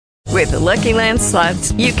With the Lucky Land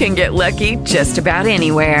Slots, you can get lucky just about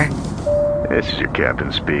anywhere. This is your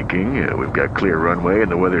captain speaking. We've got clear runway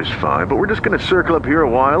and the weather's fine, but we're just going to circle up here a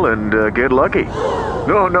while and get lucky.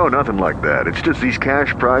 No, nothing like that. It's just these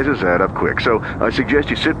cash prizes add up quick. So I suggest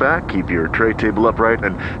you sit back, keep your tray table upright,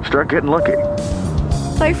 and start getting lucky.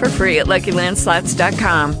 Play for free at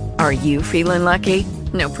LuckyLandSlots.com. Are you feeling lucky?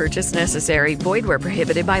 No purchase necessary. Void where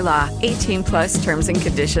prohibited by law. 18 plus terms and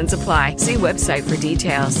conditions apply. See website for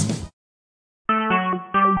details.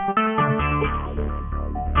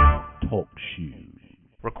 Talk shoes.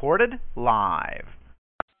 Recorded live.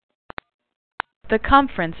 The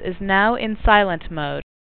conference is now in silent mode.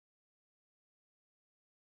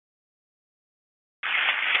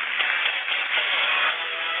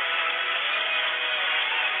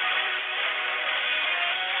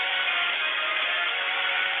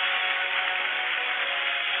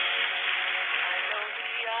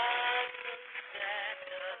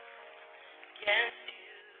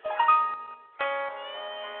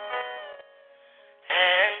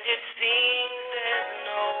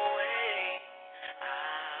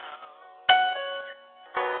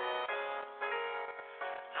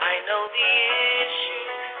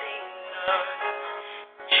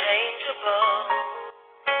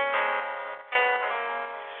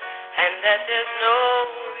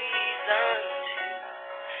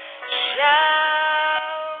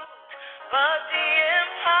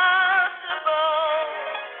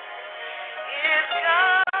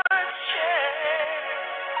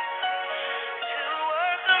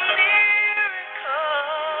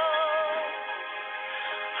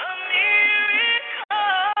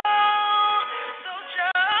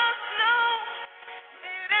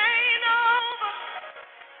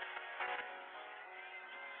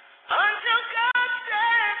 Until God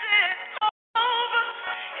says it's over,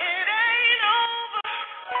 it ain't over.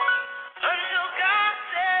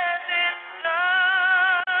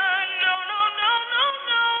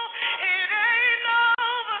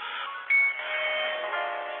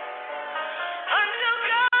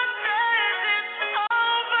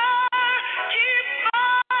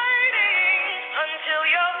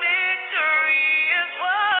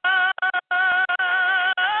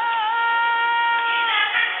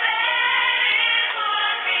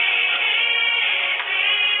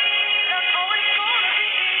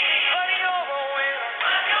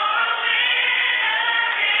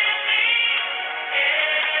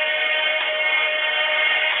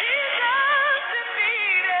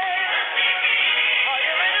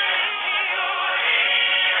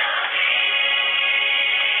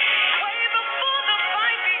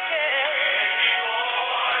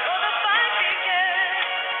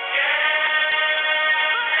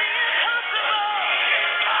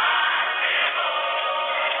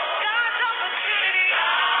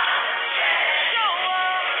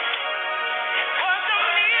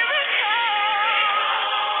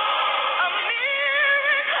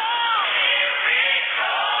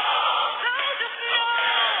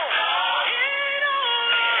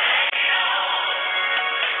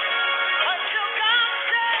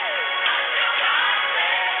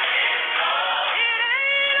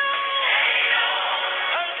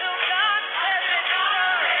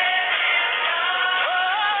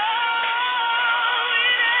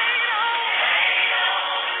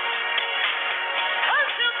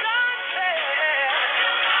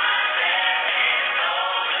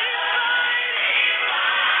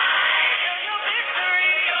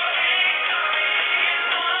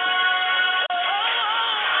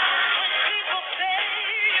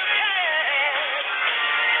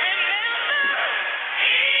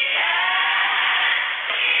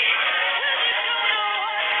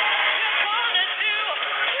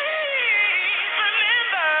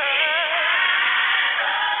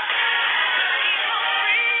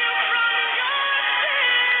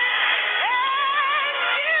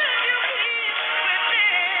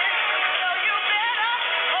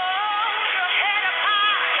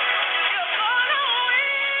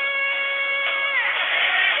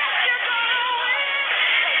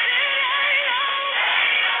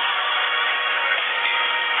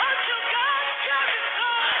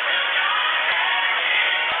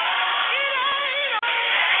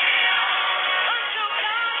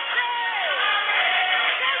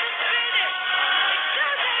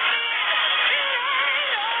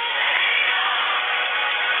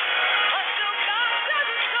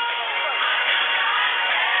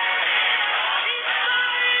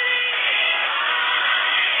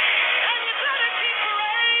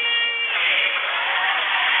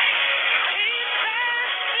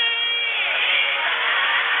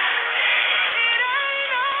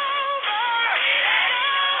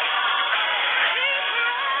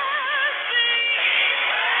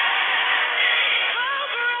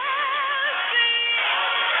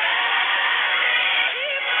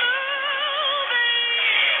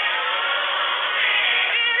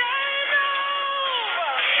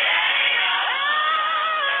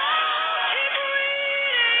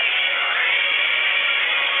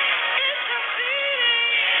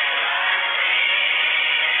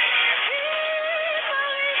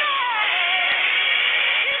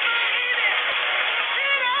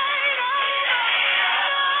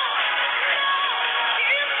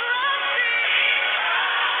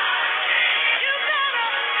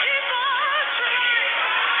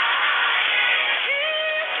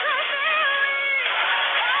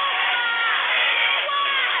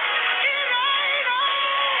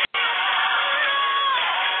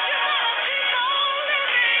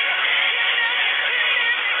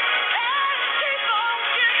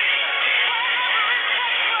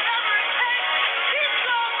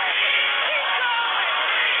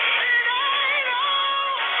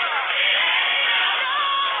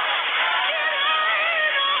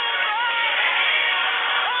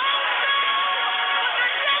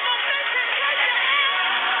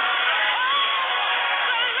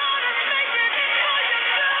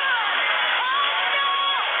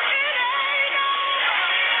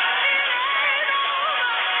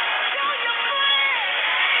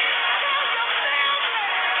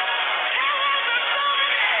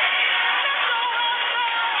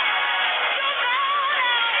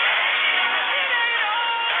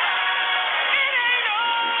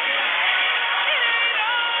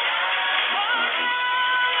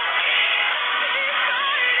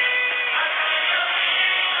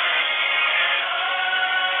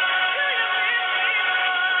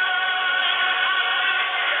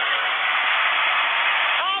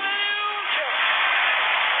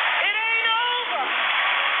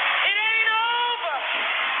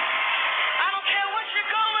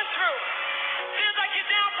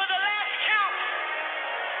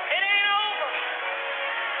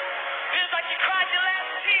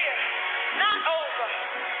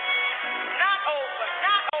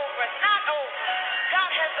 over, not over.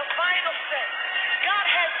 God has the final say. God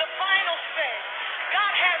has the final say.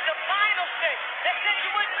 God has the final say. They said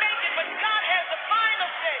you wouldn't make it, but God has the final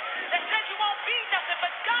say. They said you won't be nothing,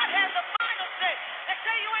 but God has the final say. They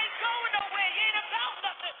say you ain't going nowhere, you ain't about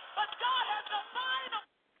nothing, but God has the final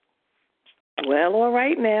say. Well, all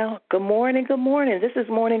right now. Good morning, good morning. This is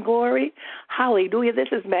Morning Glory. Hallelujah.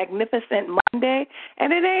 This is Magnificent Monday,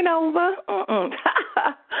 and it ain't over.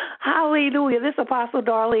 Hallelujah. This is Apostle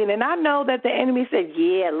Darlene, and I know that the enemy said,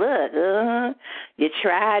 yeah, look, you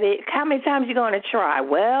tried it. How many times you going to try?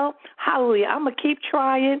 Well, hallelujah. I'm going to keep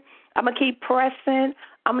trying. I'm going to keep pressing.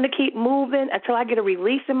 I'm going to keep moving until I get a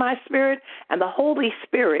release in my spirit, and the Holy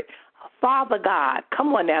Spirit, Father God,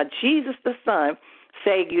 come on now, Jesus the Son,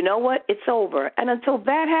 say, you know what, it's over. And until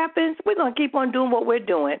that happens, we're going to keep on doing what we're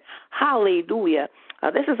doing. Hallelujah.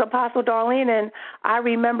 This is Apostle Darlene, and I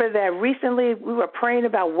remember that recently we were praying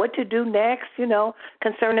about what to do next,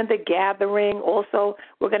 concerning the gathering. Also,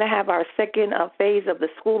 we're going to have our second phase of the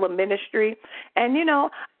School of Ministry. And,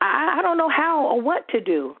 I don't know how or what to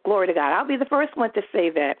do, glory to God. I'll be the first one to say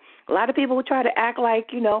that. A lot of people will try to act like,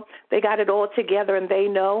 they got it all together and they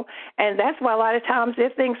know. And that's why a lot of times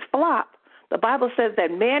if things flop, the Bible says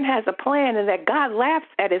that man has a plan and that God laughs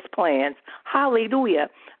at his plans. Hallelujah.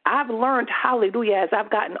 I've learned, hallelujah, as I've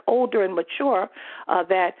gotten older and mature,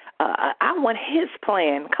 that I want his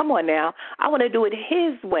plan. Come on now. I want to do it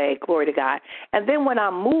his way, glory to God. And then when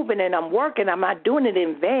I'm moving and I'm working, I'm not doing it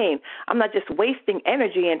in vain. I'm not just wasting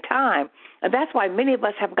energy and time. And that's why many of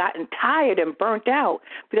us have gotten tired and burnt out,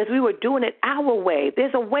 because we were doing it our way.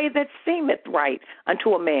 There's a way that seemeth right unto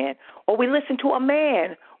a man. Or we listen to a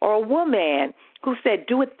man or a woman who said,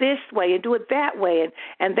 do it this way and do it that way,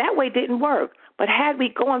 and that way didn't work. But had we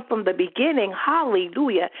gone from the beginning,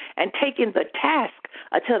 hallelujah, and taken the task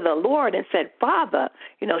to the Lord and said, Father,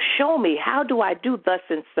 show me, how do I do thus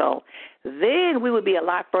and so, then we would be a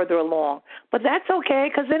lot further along. But that's okay,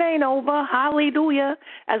 because it ain't over, hallelujah.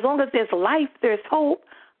 As long as there's life, there's hope.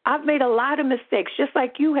 I've made a lot of mistakes, just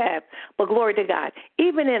like you have, but glory to God.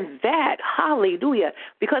 Even in that, hallelujah,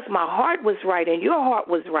 because my heart was right and your heart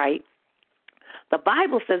was right, the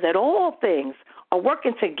Bible says that all things are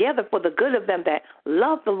working together for the good of them that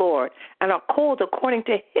love the Lord and are called according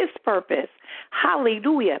to his purpose.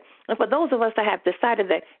 Hallelujah. And for those of us that have decided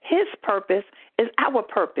that his purpose is our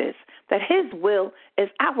purpose, that his will is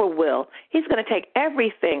our will, he's going to take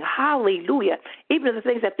everything, hallelujah, even the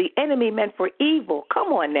things that the enemy meant for evil, come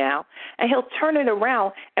on now, and he'll turn it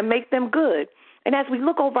around and make them good. And as we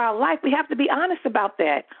look over our life, we have to be honest about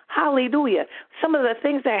that. Hallelujah. Some of the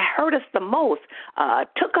things that hurt us the most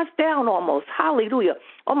took us down almost. Hallelujah.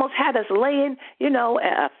 Almost had us laying,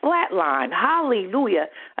 a flat line. Hallelujah.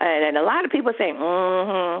 And a lot of people say,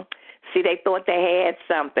 See, they thought they had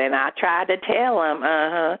something. I tried to tell them,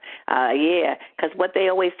 yeah, because what they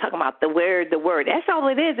always talk about, the word. That's all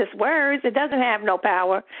it is. It's words. It doesn't have no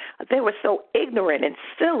power. They were so ignorant and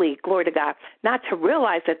silly, glory to God, not to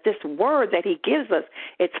realize that this word that he gives us,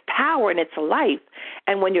 it's power and it's life.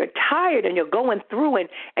 And when you're tired and you're going through and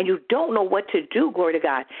you don't know what to do, glory to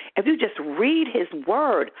God, if you just read his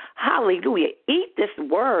word, hallelujah, eat this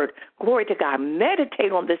word, glory to God,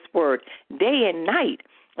 meditate on this word day and night,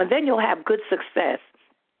 and then you'll have good success.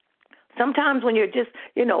 Sometimes when you're just,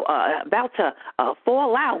 about to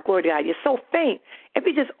fall out, glory to God, you're so faint. If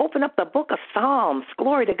you just open up the book of Psalms,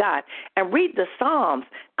 glory to God, and read the Psalms,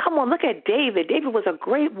 come on, look at David. David was a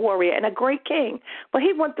great warrior and a great king, but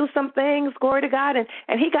he went through some things, glory to God,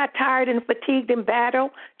 and he got tired and fatigued in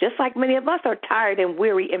battle, just like many of us are tired and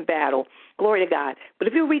weary in battle, glory to God. But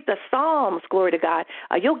if you read the Psalms, glory to God,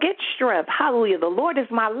 you'll get strength. Hallelujah. The Lord is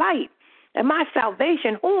my light and my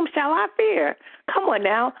salvation. Whom shall I fear? Come on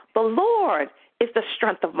now. The Lord is the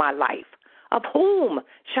strength of my life. Of whom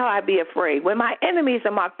shall I be afraid? When my enemies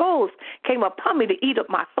and my foes came upon me to eat up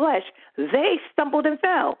my flesh, they stumbled and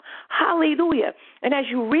fell. Hallelujah. And as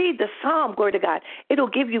you read the Psalm, glory to God, it'll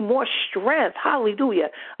give you more strength. Hallelujah.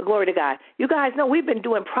 Glory to God. You guys know we've been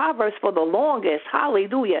doing Proverbs for the longest.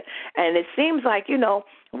 Hallelujah. And it seems like,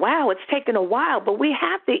 wow, it's taken a while, but we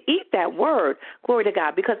have to eat that word, glory to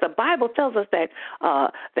God, because the Bible tells us that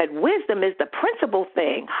wisdom is the principal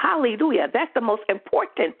thing. Hallelujah. That's the most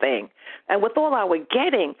important thing. And with all our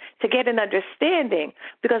getting, to get an understanding,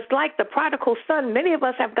 because like the prodigal son, many of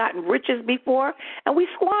us have gotten riches before, and we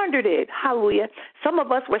squandered it. Hallelujah. Some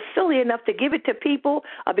of us were silly enough to give it to people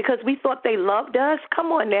because we thought they loved us. Come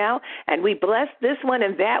on now. And we blessed this one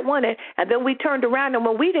and that one, and then we turned around, and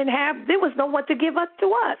when we didn't have, there was no one to give us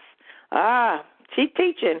to us. She's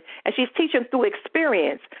teaching, and she's teaching through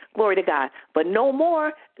experience, glory to God. But no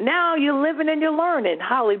more. Now you're living and you're learning.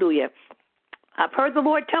 Hallelujah. I've heard the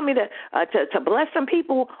Lord tell me to bless some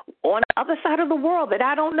people on the other side of the world that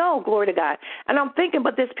I don't know, glory to God. And I'm thinking,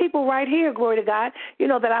 but there's people right here, glory to God,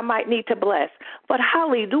 that I might need to bless. But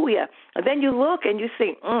hallelujah. And then you look and you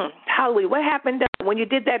see, hallelujah, what happened when you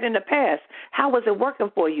did that in the past? How was it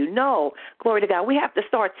working for you? No, glory to God. We have to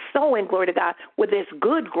start sowing, glory to God, with this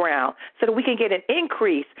good ground so that we can get an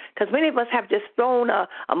increase, because many of us have just thrown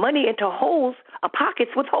money into holes,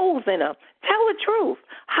 pockets with holes in them. Tell the truth.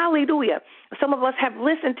 Hallelujah. Some of us have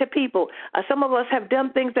listened to people. Some of us have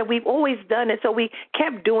done things that we've always done, and so we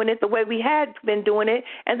kept doing it the way we had been doing it,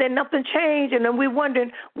 and then nothing changed, and then we're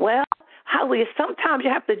wondering, well, hallelujah, sometimes you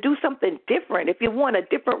have to do something different if you want a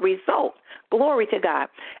different result. Glory to God.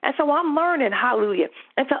 And so I'm learning, hallelujah.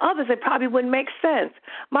 And to others, it probably wouldn't make sense.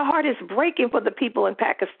 My heart is breaking for the people in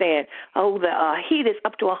Pakistan. Oh, the heat is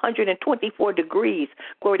up to 124 degrees,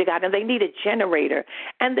 glory to God, and they need a generator.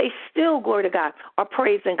 And they still, glory to God, are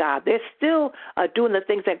praising God. They're still doing the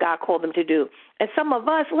things that God called them to do. And some of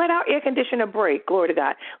us, let our air conditioner break, glory to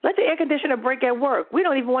God. Let the air conditioner break at work. We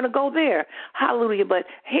don't even want to go there. Hallelujah. But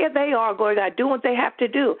here they are, glory to God, doing what they have to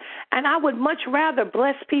do. And I would much rather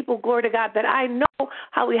bless people, glory to God, that I know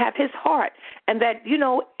how we have his heart and that,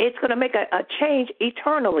 it's going to make a change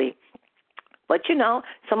eternally. But,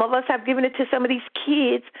 some of us have given it to some of these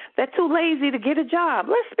kids that are too lazy to get a job.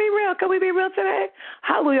 Let's be real. Can we be real today?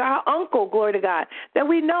 Hallelujah. Our uncle, glory to God, that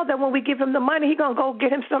we know that when we give him the money, he's going to go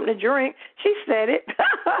get him something to drink. She said it.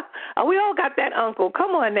 We all got that uncle.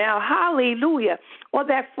 Come on now. Hallelujah. Or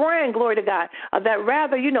that friend, glory to God, that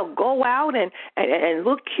rather, go out and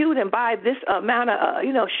look cute and buy this amount of,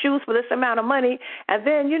 shoes for this amount of money, and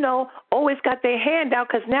then, always got their hand out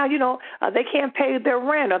because now, they can't pay their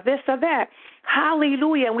rent or this or that.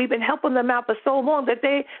 Hallelujah. And we've been helping them out for so long that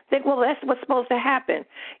they think, well, that's what's supposed to happen.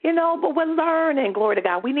 But we're learning, glory to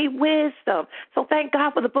God. We need wisdom. So thank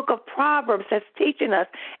God for the book of Proverbs that's teaching us,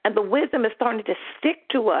 and the wisdom is starting to stick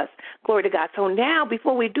to us, glory to God. So now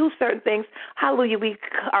before we do certain things, hallelujah, we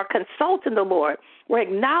are consulting the Lord. We're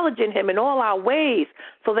acknowledging him in all our ways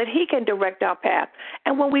so that he can direct our path.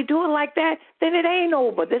 And when we do it like that, then it ain't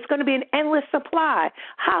over. There's going to be an endless supply.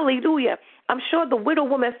 Hallelujah. I'm sure the widow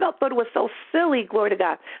woman thought it was so silly, glory to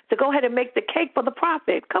God, to go ahead and make the cake for the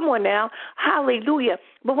prophet. Come on now. Hallelujah.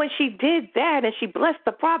 But when she did that and she blessed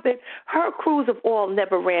the prophet, her cruse of oil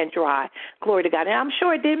never ran dry. Glory to God. And I'm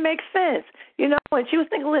sure it didn't make sense. And she was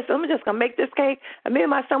thinking, listen, I'm just going to make this cake, and me and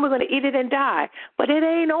my son, we're going to eat it and die. But it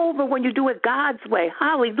ain't over when you do it God's way.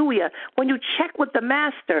 Hallelujah. When you check with the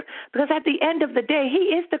master, because at the end of the day,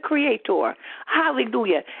 he is the creator.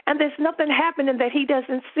 Hallelujah. And there's nothing happening that he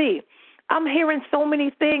doesn't see. I'm hearing so many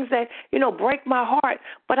things that, break my heart,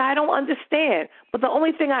 but I don't understand. But the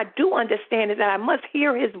only thing I do understand is that I must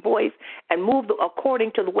hear his voice and move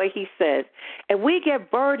according to the way he says. And we get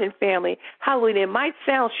burdened, family. Hallelujah. It might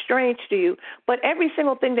sound strange to you, but every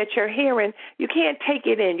single thing that you're hearing, you can't take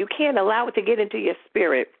it in. You can't allow it to get into your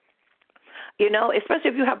spirit.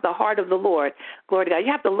 Especially if you have the heart of the Lord, glory to God.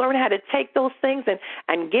 You have to learn how to take those things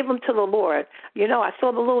and give them to the Lord. I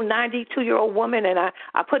saw the little 92-year-old woman, and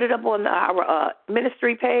I put it up on our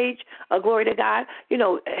ministry page, glory to God.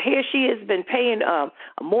 Here she has been paying a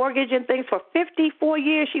mortgage and things for 54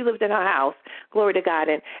 years. She lived in her house, glory to God,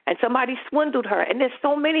 and somebody swindled her. And there's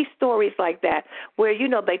so many stories like that where,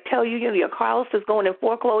 they tell you, your house is going in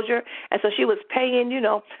foreclosure, and so she was paying,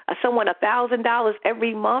 someone $1,000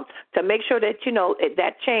 every month to make sure that,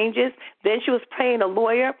 that changes. Then she was paying a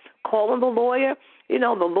lawyer, calling the lawyer. The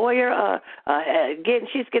lawyer,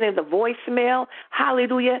 she's getting the voicemail.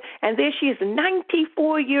 Hallelujah. And there she is,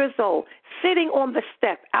 94 years old, sitting on the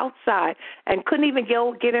step outside and couldn't even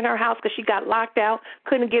get in her house because she got locked out,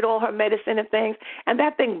 couldn't get all her medicine and things. And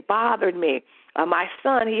that thing bothered me. My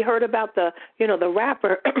son, he heard about the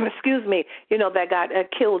rapper, that got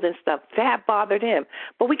killed and stuff. That bothered him.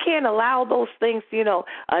 But we can't allow those things, to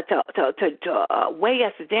weigh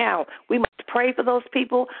us down. We must pray for those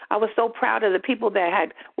people. I was so proud of the people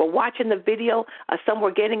that were watching the video. Some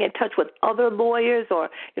were getting in touch with other lawyers, or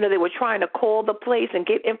they were trying to call the place and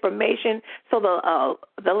get information so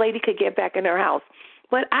the lady could get back in her house.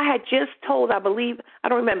 But I had just told, I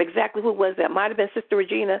don't remember exactly who it was, that might have been Sister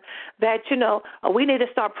Regina, that, we need to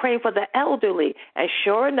start praying for the elderly. And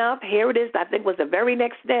sure enough, here it is, I think it was the very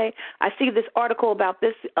next day, I see this article about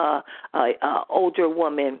this older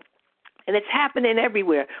woman. And it's happening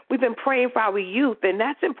everywhere. We've been praying for our youth, and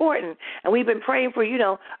that's important. And we've been praying for,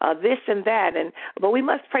 this and that. But we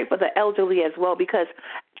must pray for the elderly as well, because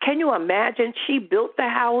can you imagine? She built the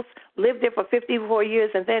house, lived there for 54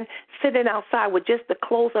 years, and then sitting outside with just the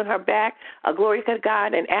clothes on her back, glory to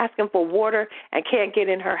God, and asking for water and can't get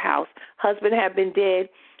in her house. Husband had been dead.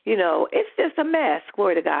 it's just a mess,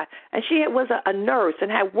 glory to God. And she was a nurse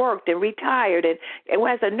and had worked and retired. And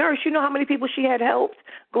as a nurse, you know how many people she had helped,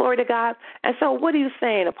 glory to God. And so what are you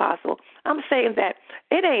saying, Apostle? I'm saying that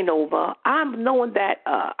it ain't over. I'm knowing that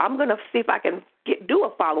I'm going to see if I can do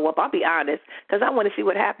a follow-up. I'll be honest, because I want to see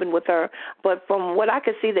what happened with her. But from what I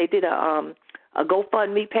could see, they did a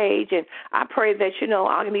GoFundMe page, and I pray that,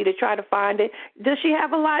 I need to try to find it. Does she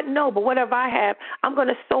have a lot? No, but whatever I have, I'm going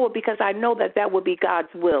to sow it because I know that would be God's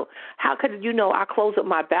will. How could, I close up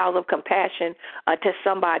my bowels of compassion to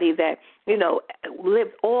somebody that,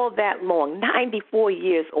 lived all that long, 94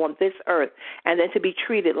 years on this earth, and then to be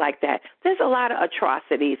treated like that? There's a lot of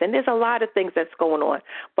atrocities, and there's a lot of things that's going on.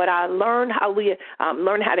 But I learned how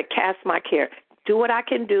to cast my care. Do what I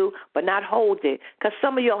can do, but not hold it. Because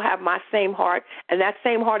some of y'all have my same heart, and that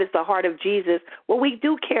same heart is the heart of Jesus. Well, we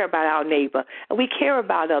do care about our neighbor, and we care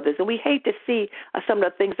about others, and we hate to see some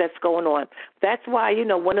of the things that's going on. That's why,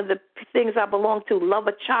 one of the things I belong to, Love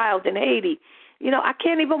a Child in Haiti. I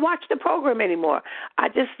can't even watch the program anymore. I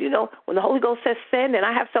just, when the Holy Ghost says send and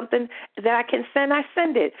I have something that I can send, I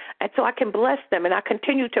send it. And so I can bless them and I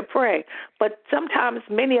continue to pray. But sometimes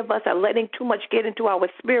many of us are letting too much get into our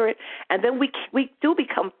spirit, and then we do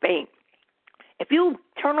become faint. If you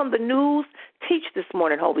turn on the news, teach this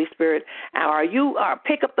morning, Holy Spirit, or you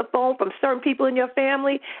pick up the phone from certain people in your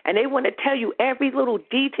family, and they want to tell you every little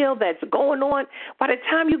detail that's going on, by the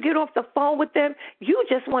time you get off the phone with them, you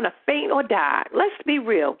just want to faint or die. Let's be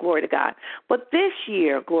real, glory to God. But this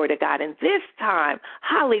year, glory to God, and this time,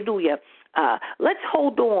 hallelujah, let's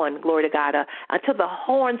hold on, glory to God, unto the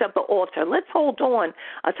horns of the altar. Let's hold on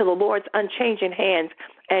to the Lord's unchanging hands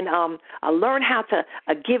and learn how to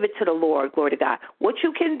give it to the Lord, glory to God. What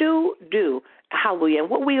you can do, do. Hallelujah. And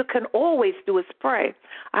what we can always do is pray.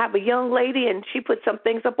 I have a young lady, and she put some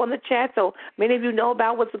things up on the chat, so many of you know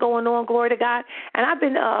about what's going on, glory to God. And I've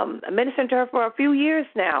been ministering to her for a few years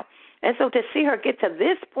now. And so to see her get to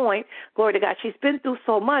this point, glory to God, she's been through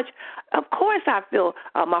so much. Of course I feel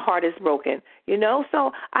my heart is broken,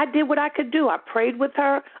 So I did what I could do. I prayed with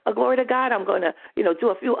her, glory to God. I'm going to, do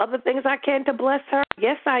a few other things I can to bless her.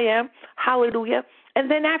 Yes, I am. Hallelujah. And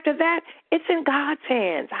then after that, it's in God's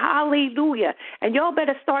hands. Hallelujah. And y'all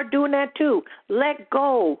better start doing that too. Let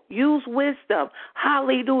go. Use wisdom.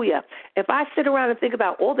 Hallelujah. If I sit around and think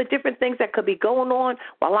about all the different things that could be going on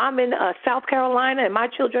while I'm in South Carolina and my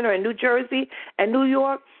children are in New Jersey and New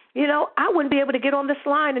York, I wouldn't be able to get on this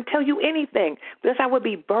line and tell you anything because I would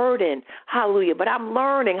be burdened. Hallelujah. But I'm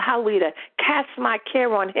learning, hallelujah, to cast my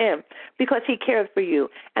care on him because he cares for you.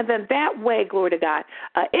 And then that way, glory to God,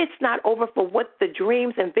 it's not over for what the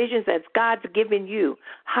dreams and visions that God's given you.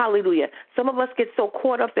 Hallelujah. Some of us get so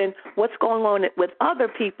caught up in what's going on with other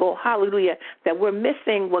people, hallelujah, that we're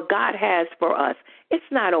missing what God has for us. It's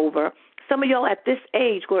not over. Some of y'all at this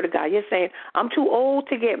age, glory to God, you're saying, I'm too old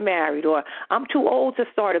to get married, or I'm too old to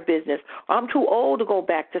start a business, or I'm too old to go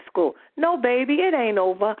back to school. No, baby, it ain't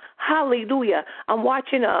over. Hallelujah. I'm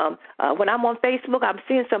watching, when I'm on Facebook, I'm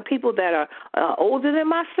seeing some people that are older than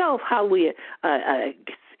myself, hallelujah,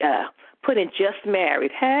 put in just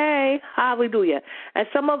married. Hey, hallelujah. And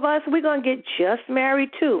some of us, we're going to get just married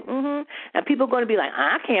too. And people are going to be like,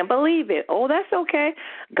 I can't believe it. Oh, that's okay.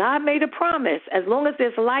 God made a promise. As long as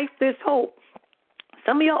there's life, there's hope.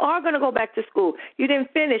 Some of y'all are going to go back to school. You didn't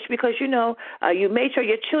finish because, you made sure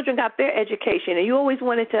your children got their education, and you always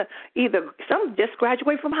wanted to some just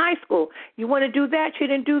graduate from high school. You want to do that. You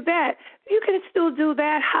didn't do that. You can still do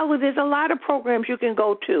that. Hallelujah. There's a lot of programs you can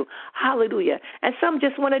go to. Hallelujah. And some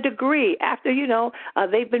just want a degree after,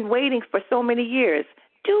 they've been waiting for so many years.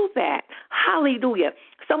 Do that. Hallelujah.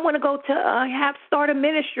 Some want to go to start a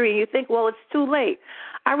ministry. You think, well, it's too late.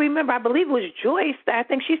 I remember, I believe it was Joyce that I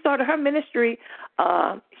think she started her ministry.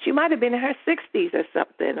 She might have been in her 60s or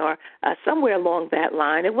something, or somewhere along that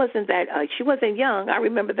line. It wasn't that she wasn't young. I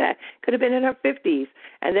remember that. Could have been in her 50s,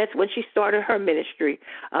 and that's when she started her ministry.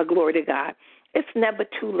 Glory to God. It's never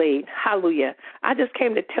too late. Hallelujah. I just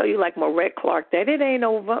came to tell you, like Marette Clark, that it ain't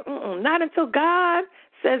over. Not until God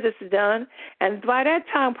says it's done. And by that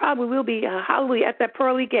time, probably we'll be, hallelujah, at that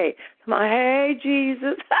pearly gate. Hey,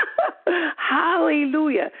 Jesus.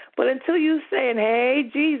 Hallelujah. But until you saying, hey,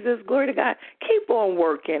 Jesus, glory to God, keep on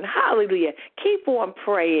working. Hallelujah. Keep on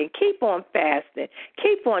praying. Keep on fasting.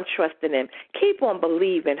 Keep on trusting him. Keep on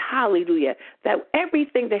believing, hallelujah, that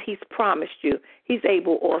everything that he's promised you, he's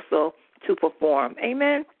able also to perform.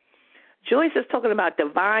 Amen. Joyce is talking about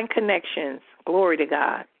divine connections. Glory to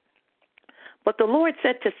God. But the Lord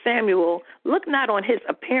said to Samuel, look not on his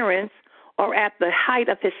appearance or at the height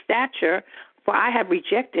of his stature, for I have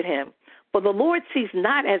rejected him. For the Lord sees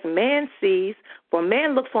not as man sees, for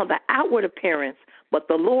man looks on the outward appearance, but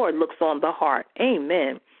the Lord looks on the heart.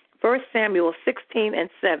 Amen. 1 Samuel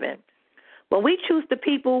 16:7. When we choose the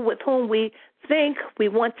people with whom we think we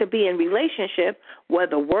want to be in relationship,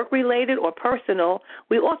 whether work-related or personal,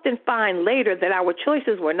 we often find later that our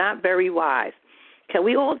choices were not very wise. Can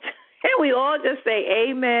we all just say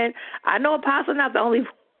amen? I know Apostle not the only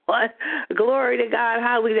one. Glory to God,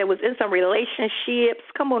 hallelujah, that was in some relationships,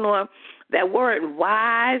 come on, that weren't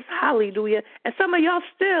wise, hallelujah. And some of y'all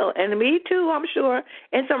still, and me too, I'm sure,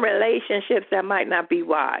 in some relationships that might not be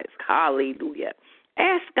wise, hallelujah.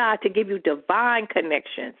 Ask God to give you divine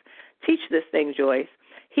connections. Teach this thing, Joyce.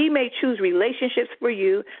 He may choose relationships for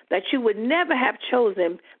you that you would never have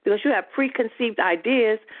chosen because you have preconceived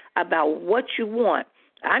ideas about what you want.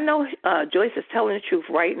 I know Joyce is telling the truth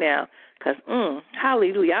right now because,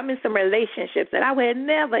 hallelujah, I'm in some relationships that I would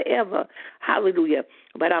never, ever, hallelujah.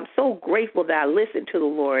 But I'm so grateful that I listened to the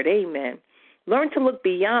Lord. Amen. Learn to look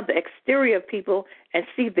beyond the exterior of people and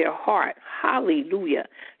see their heart. Hallelujah.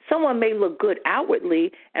 Someone may look good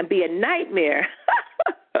outwardly and be a nightmare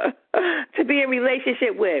to be in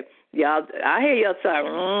relationship with. Y'all, I hear y'all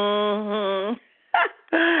talking.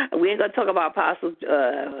 We ain't going to talk about apostles,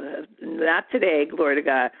 not today, glory to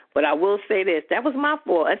God. But I will say this. That was my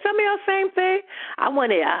fault. And some of y'all, same thing. I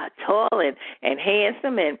wanted tall and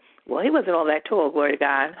handsome and, well, he wasn't all that tall, glory to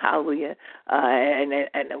God, hallelujah,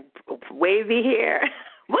 and wavy hair.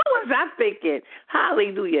 What was I thinking?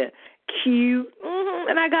 Hallelujah. Cute,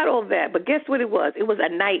 and I got all that. But guess what it was? It was a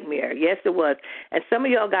nightmare. Yes, it was. And some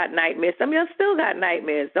of y'all got nightmares. Some of y'all still got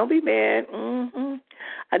nightmares. Don't be mad.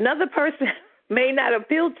 Another person may not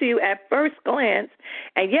appeal to you at first glance,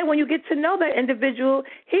 and yet when you get to know that individual,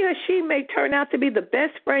 he or she may turn out to be the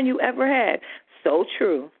best friend you ever had. So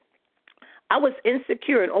true. I was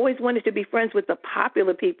insecure and always wanted to be friends with the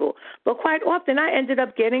popular people, but quite often I ended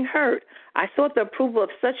up getting hurt. I sought the approval of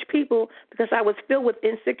such people because I was filled with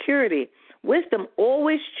insecurity. Wisdom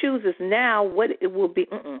always chooses now what it will be.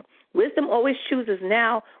 Wisdom always chooses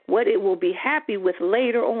now what it will be happy with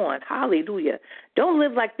later on. Hallelujah. Don't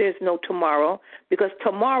live like there's no tomorrow because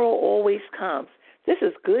tomorrow always comes. This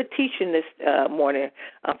is good teaching this morning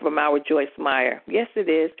from our Joyce Meyer. Yes, it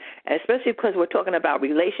is, and especially because we're talking about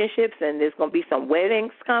relationships and there's going to be some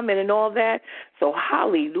weddings coming and all that. So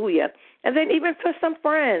hallelujah. And then even for some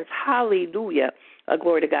friends, hallelujah,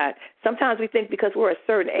 glory to God. Sometimes we think because we're a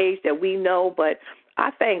certain age that we know, but I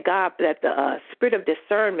thank God that the spirit of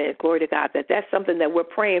discernment, glory to God, that that's something that we're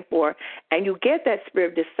praying for. And you get that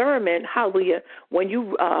spirit of discernment, hallelujah, when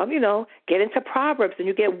you, get into Proverbs and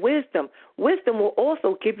you get wisdom. Wisdom will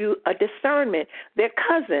also give you a discernment. They're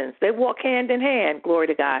cousins. They walk hand in hand, glory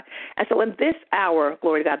to God. And so in this hour,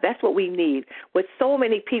 glory to God, that's what we need. With so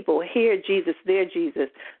many people, here Jesus, there Jesus,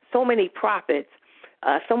 so many prophets.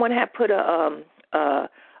 Someone had put a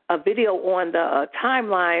video on the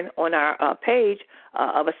timeline on our page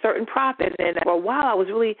of a certain prophet, and for a while I was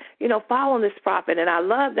really, following this prophet, and I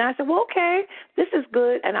loved it. And I said, well, okay, this is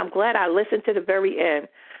good, and I'm glad I listened to the very end.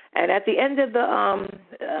 And at the end of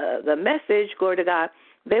the message, glory to God,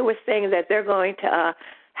 they were saying that they're going to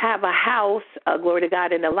have a house, glory to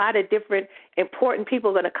God, and a lot of different important people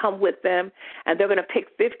are going to come with them, and they're going to pick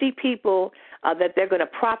 50 people that they're going to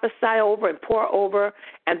prophesy over and pour over,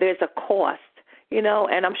 and there's a cost.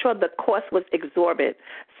 And I'm sure the cost was exorbitant.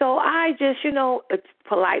 So I just,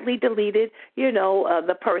 politely deleted,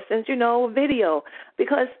 the person's, video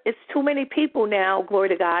because it's too many people now, glory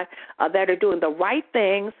to God, that are doing the right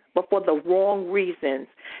things but for the wrong reasons.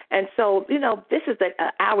 And so, this is the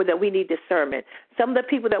hour that we need discernment. Some of the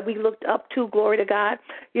people that we looked up to, glory to God,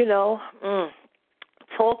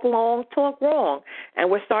 talk long, talk wrong.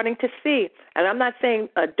 And we're starting to see, and I'm not saying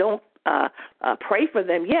don't pray for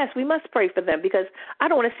them. Yes, we must pray for them because I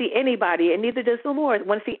don't want to see anybody, and neither does the Lord,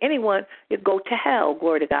 want to see anyone go to hell,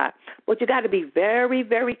 glory to God. But you got to be very,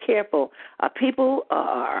 very careful. People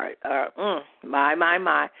are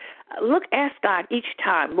my. Look, ask God each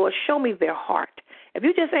time, Lord, show me their heart. If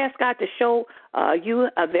you just ask God to show you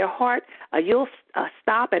their heart, you'll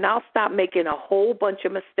stop, and I'll stop making a whole bunch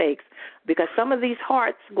of mistakes because some of these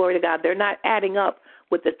hearts, glory to God, they're not adding up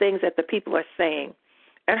with the things that the people are saying.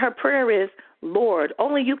 And her prayer is, Lord,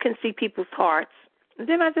 only you can see people's hearts.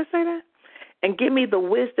 Didn't I just say that? And give me the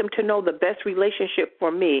wisdom to know the best relationship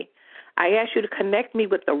for me. I ask you to connect me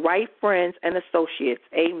with the right friends and associates.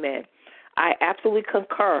 Amen. I absolutely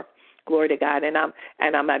concur. Glory to God. And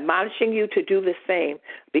I'm admonishing you to do the same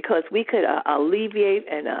because we could alleviate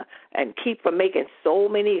and keep from making so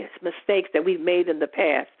many mistakes that we've made in the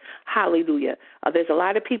past. Hallelujah. There's a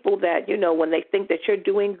lot of people that, when they think that you're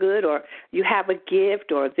doing good or you have a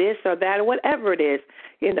gift or this or that or whatever it is,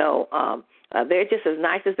 they're just as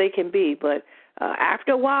nice as they can be. But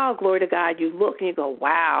after a while, glory to God, you look and you go,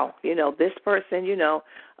 wow, this person,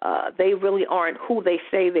 they really aren't who they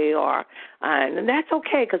say they are. And that's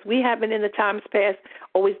okay, because we haven't in the times past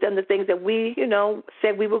always done the things that we,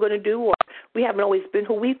 said we were going to do, or we haven't always been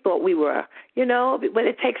who we thought we were, but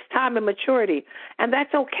it takes time and maturity. And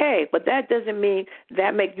that's okay, but that doesn't mean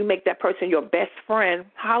that you make that person your best friend.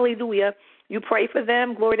 Hallelujah. You pray for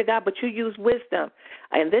them, glory to God, but you use wisdom.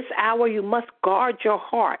 In this hour, you must guard your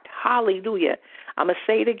heart. Hallelujah. I'm going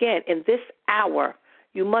to say it again. In this hour,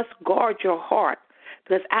 you must guard your heart,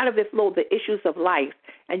 because out of it flow the issues of life,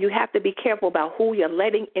 and you have to be careful about who you're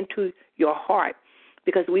letting into your heart,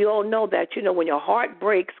 because we all know that, when your heart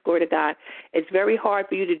breaks, glory to God, it's very hard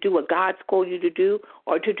for you to do what God's called you to do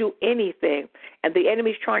or to do anything, and the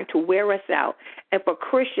enemy's trying to wear us out. And for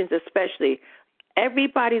Christians especially,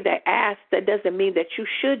 everybody that asks, that doesn't mean that you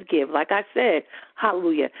should give. Like I said,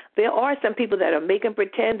 hallelujah. There are some people that are making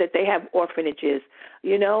pretend that they have orphanages.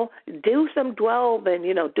 Do some dwell and,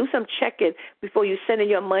 do some checking before you sending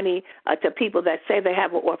your money to people that say they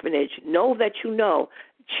have an orphanage. Know that you know.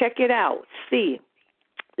 Check it out. See.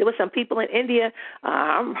 There were some people in India,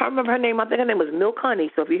 I remember her name, I think her name was Milk Honey.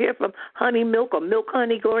 So if you hear from Honey Milk or Milk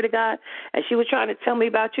Honey, glory to God, and she was trying to tell me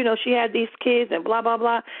about, she had these kids and blah, blah,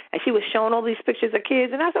 blah, and she was showing all these pictures of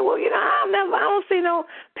kids. And I said, well, I don't see no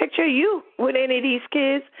picture of you with any of these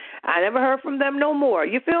kids. I never heard from them no more.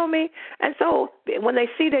 You feel me? And so when they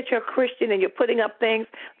see that you're a Christian and you're putting up things,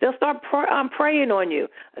 they'll start praying on you.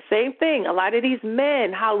 Same thing. A lot of these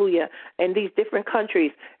men, hallelujah, in these different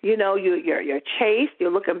countries, you're chaste, you're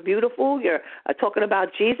looking beautiful, you're talking about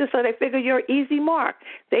Jesus, so they figure you're an easy mark.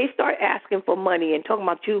 They start asking for money and talking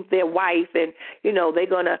about you, their wife, and, they're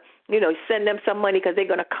going to, send them some money because they're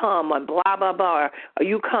going to come on blah, blah, blah, or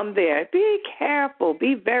you come there. Be careful.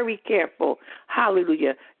 Be very careful.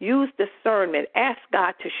 Hallelujah. Use discernment. Ask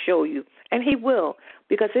God to show you, and he will,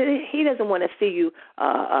 because he doesn't want to see you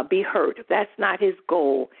be hurt. That's not his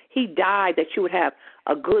goal. He died that you would have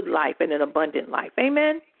a good life and an abundant life.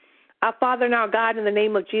 Amen. Our Father and our God, in the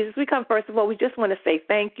name of Jesus, we come first of all, we just want to say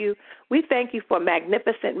thank you. We thank you for a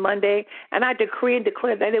magnificent Monday, and I decree and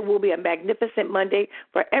declare that it will be a magnificent Monday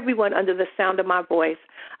for everyone under the sound of my voice.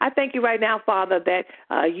 I thank you right now, Father,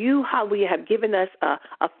 that you, hallelujah, have given us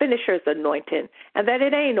a finisher's anointing, and that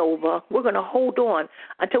it ain't over. We're going to hold on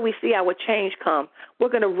until we see our change come. We're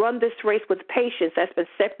going to run this race with patience that's been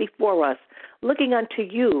set before us, looking unto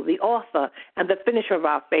you, the author and the finisher of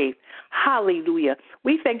our faith. Hallelujah.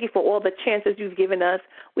 We thank you for all the chances you've given us.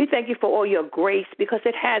 We thank you for all your grace, because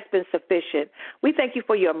it has been sufficient. We thank you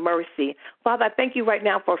for your mercy. Father, I thank you right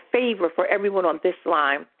now for favor for everyone on this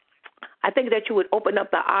line. I think that you would open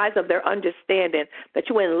up the eyes of their understanding, that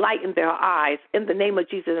you would enlighten their eyes in the name of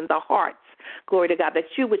Jesus, and the hearts, glory to God, that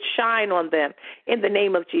you would shine on them in the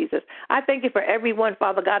name of Jesus. I thank you for everyone,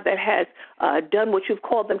 Father God, that has done what you've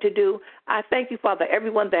called them to do. I thank you, Father,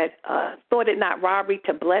 everyone that thought it not robbery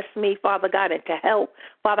to bless me, Father God, and to help.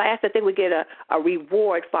 Father, I ask that they would get a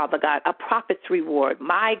reward, Father God, a prophet's reward.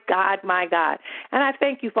 My God, my God. And I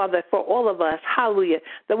thank you, Father, for all of us, hallelujah,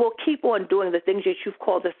 that we'll keep on doing the things that you've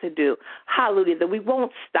called us to do. Hallelujah, that we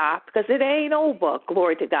won't stop, because it ain't over,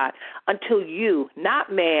 glory to God, until you,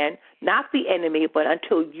 not man, not the enemy, but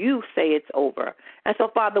until you say it's over. And so,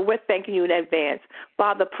 Father, we're thanking you in advance.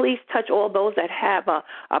 Father, please touch all those that have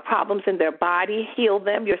problems in their body. Heal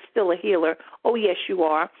them. You're still a healer. Oh, yes, you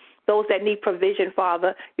are. Those that need provision,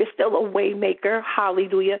 Father, you're still a way maker.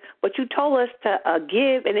 Hallelujah. But you told us to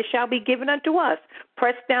give, and it shall be given unto us.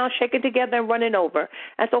 Pressed down, shaken together, and running over.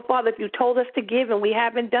 And so, Father, if you told us to give and we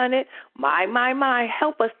haven't done it, my,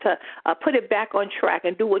 help us to put it back on track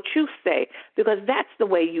and do what you say, because that's the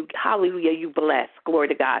way you, hallelujah, you bless. Glory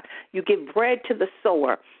to God. You give bread to the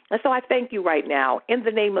sower. And so I thank you right now in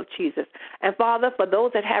the name of Jesus. And, Father, for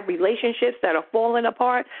those that have relationships that are falling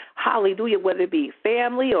apart, hallelujah, whether it be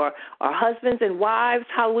family or husbands and wives,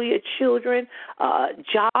 hallelujah, children,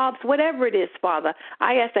 jobs, whatever it is, Father,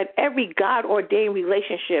 I ask that every God-ordained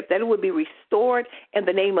relationship, that it would be restored in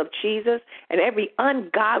the name of Jesus, and every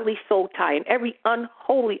ungodly soul tie and every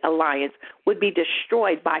unholy alliance would be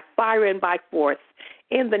destroyed by fire and by force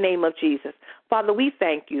in the name of Jesus. Father, we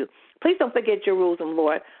thank you. Please don't forget Jerusalem,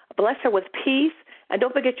 Lord. Bless her with peace, and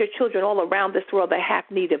don't forget your children all around this world that have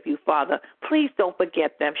need of you, Father. Please don't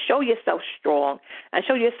forget them. Show yourself strong and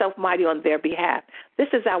show yourself mighty on their behalf. This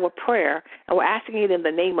is our prayer, and we're asking it in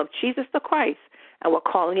the name of Jesus the Christ, and we're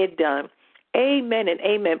calling it done. Amen and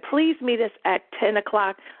amen. Please meet us at 10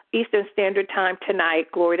 o'clock Eastern Standard Time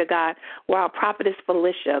tonight, glory to God, where our prophetess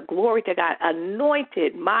Felicia, glory to God,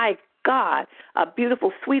 anointed, my God, a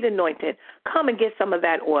beautiful, sweet anointing. Come and get some of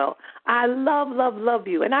that oil. I love, love, love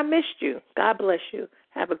you, and I missed you. God bless you.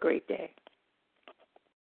 Have a great day.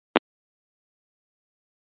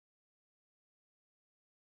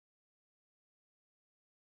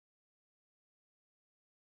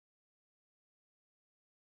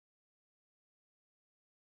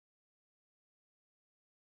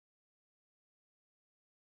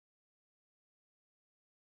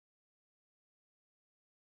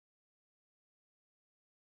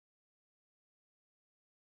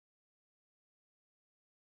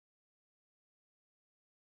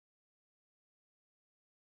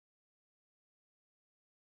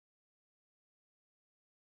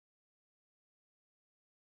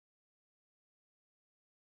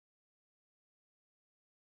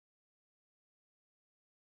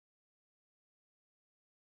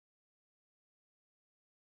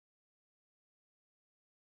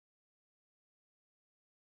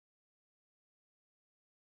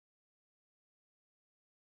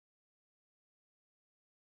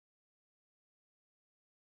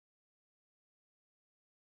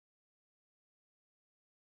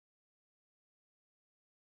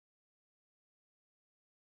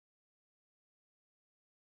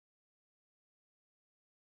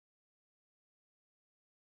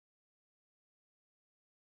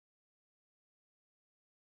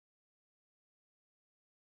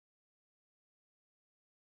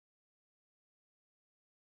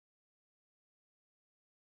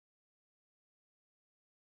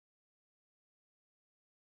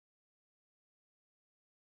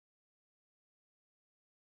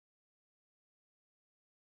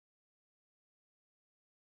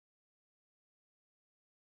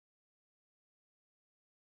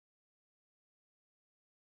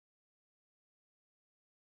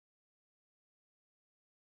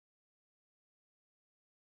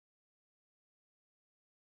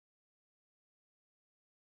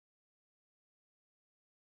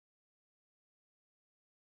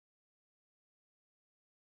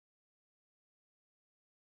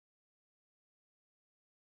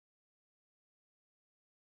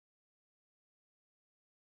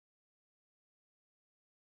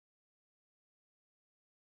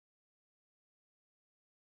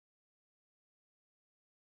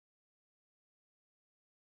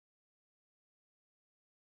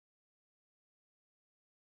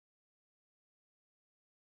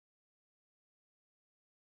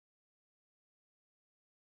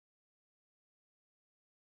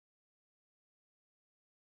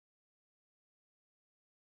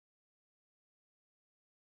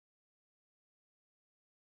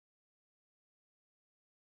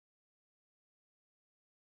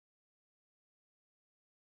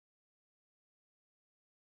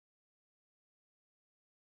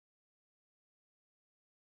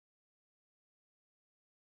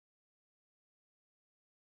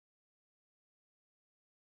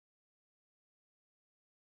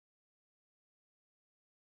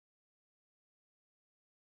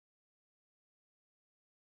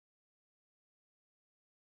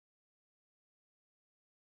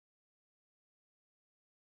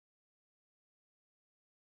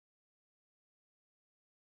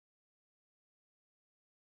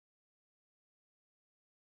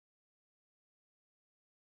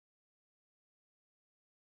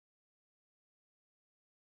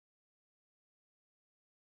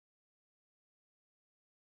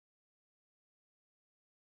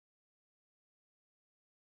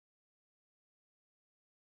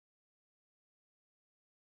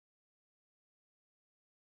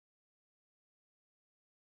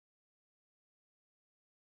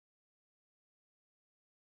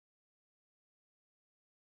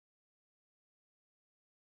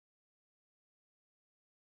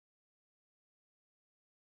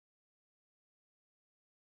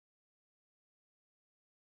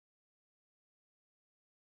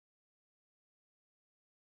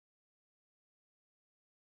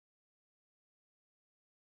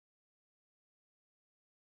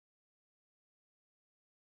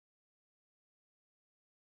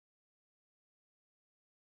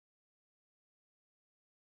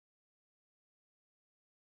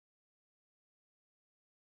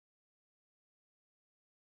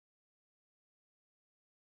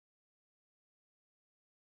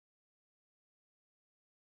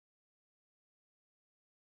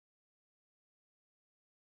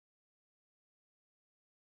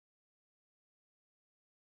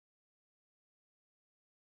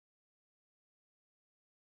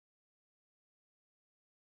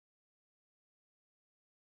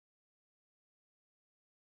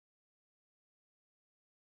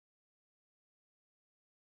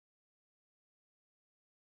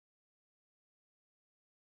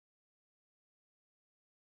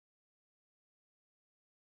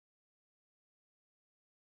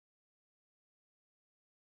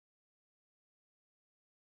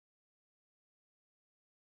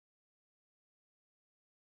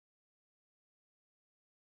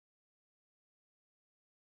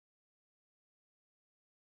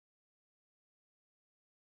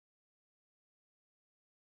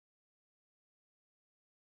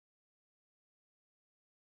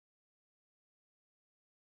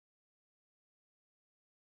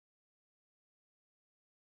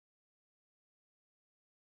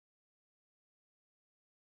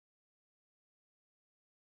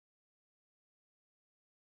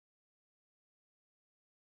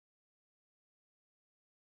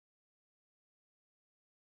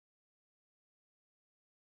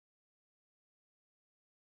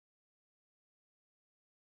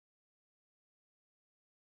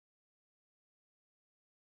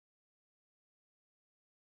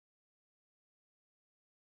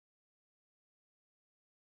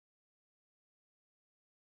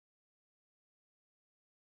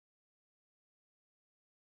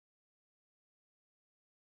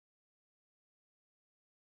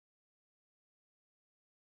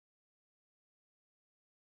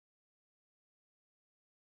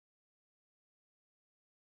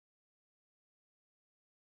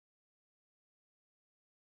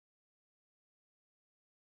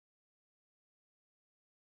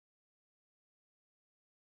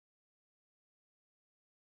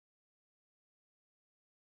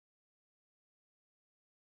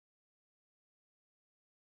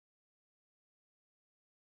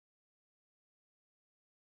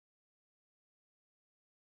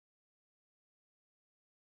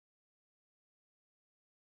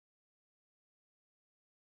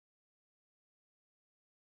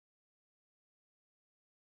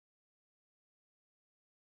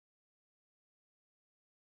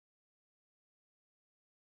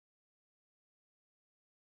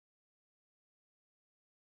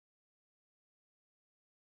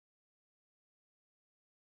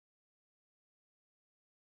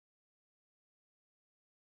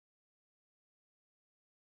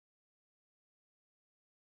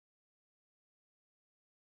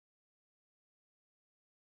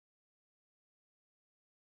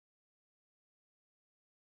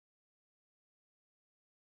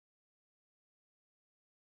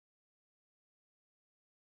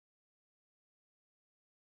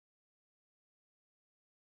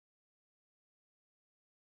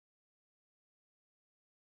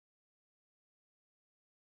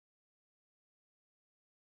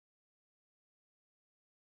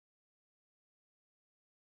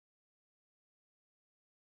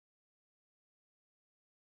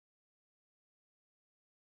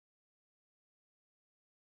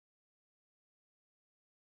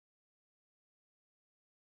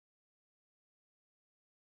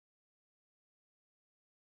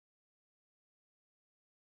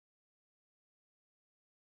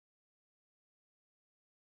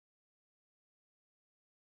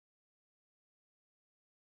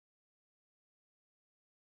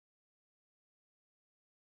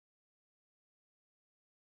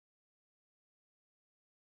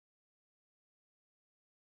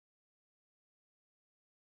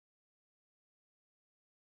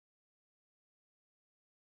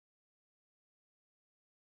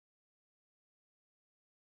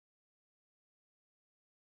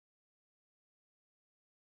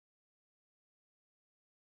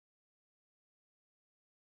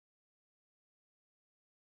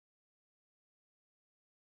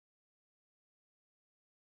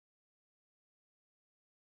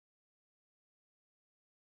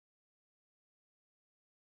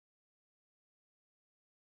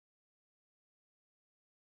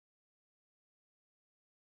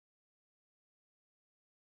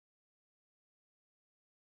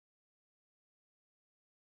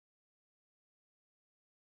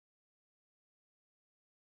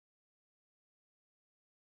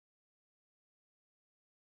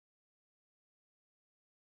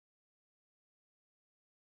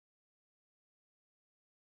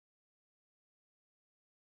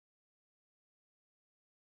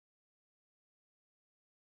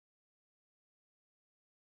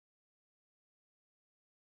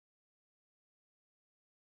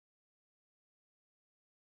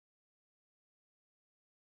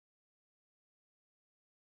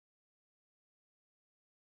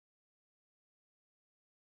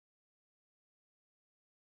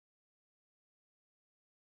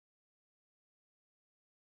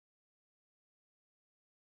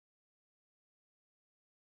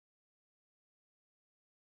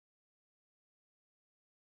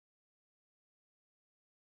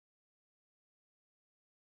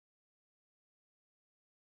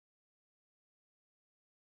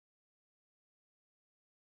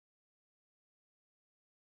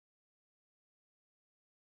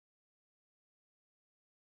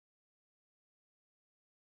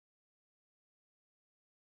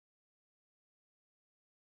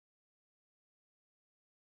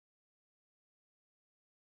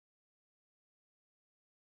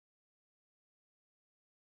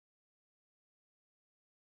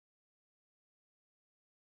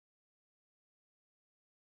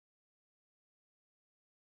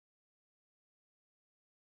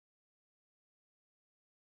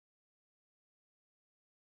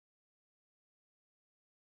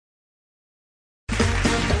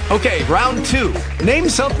 Okay, round 2. Name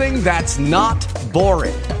something that's not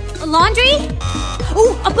boring. A laundry?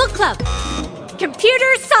 Ooh, a book club.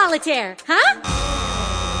 Computer solitaire, huh?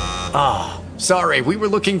 Ah, sorry, we were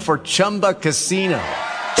looking for Chumba Casino.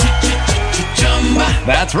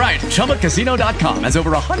 That's right, ChumbaCasino.com has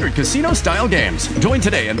over 100 casino-style games. Join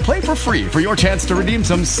today and play for free for your chance to redeem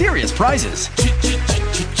some serious prizes.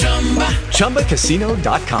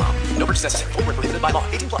 ChumbaCasino.com. No purchase necessary. Void where prohibited by law.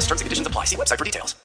 18+. Terms and conditions apply. See website for details.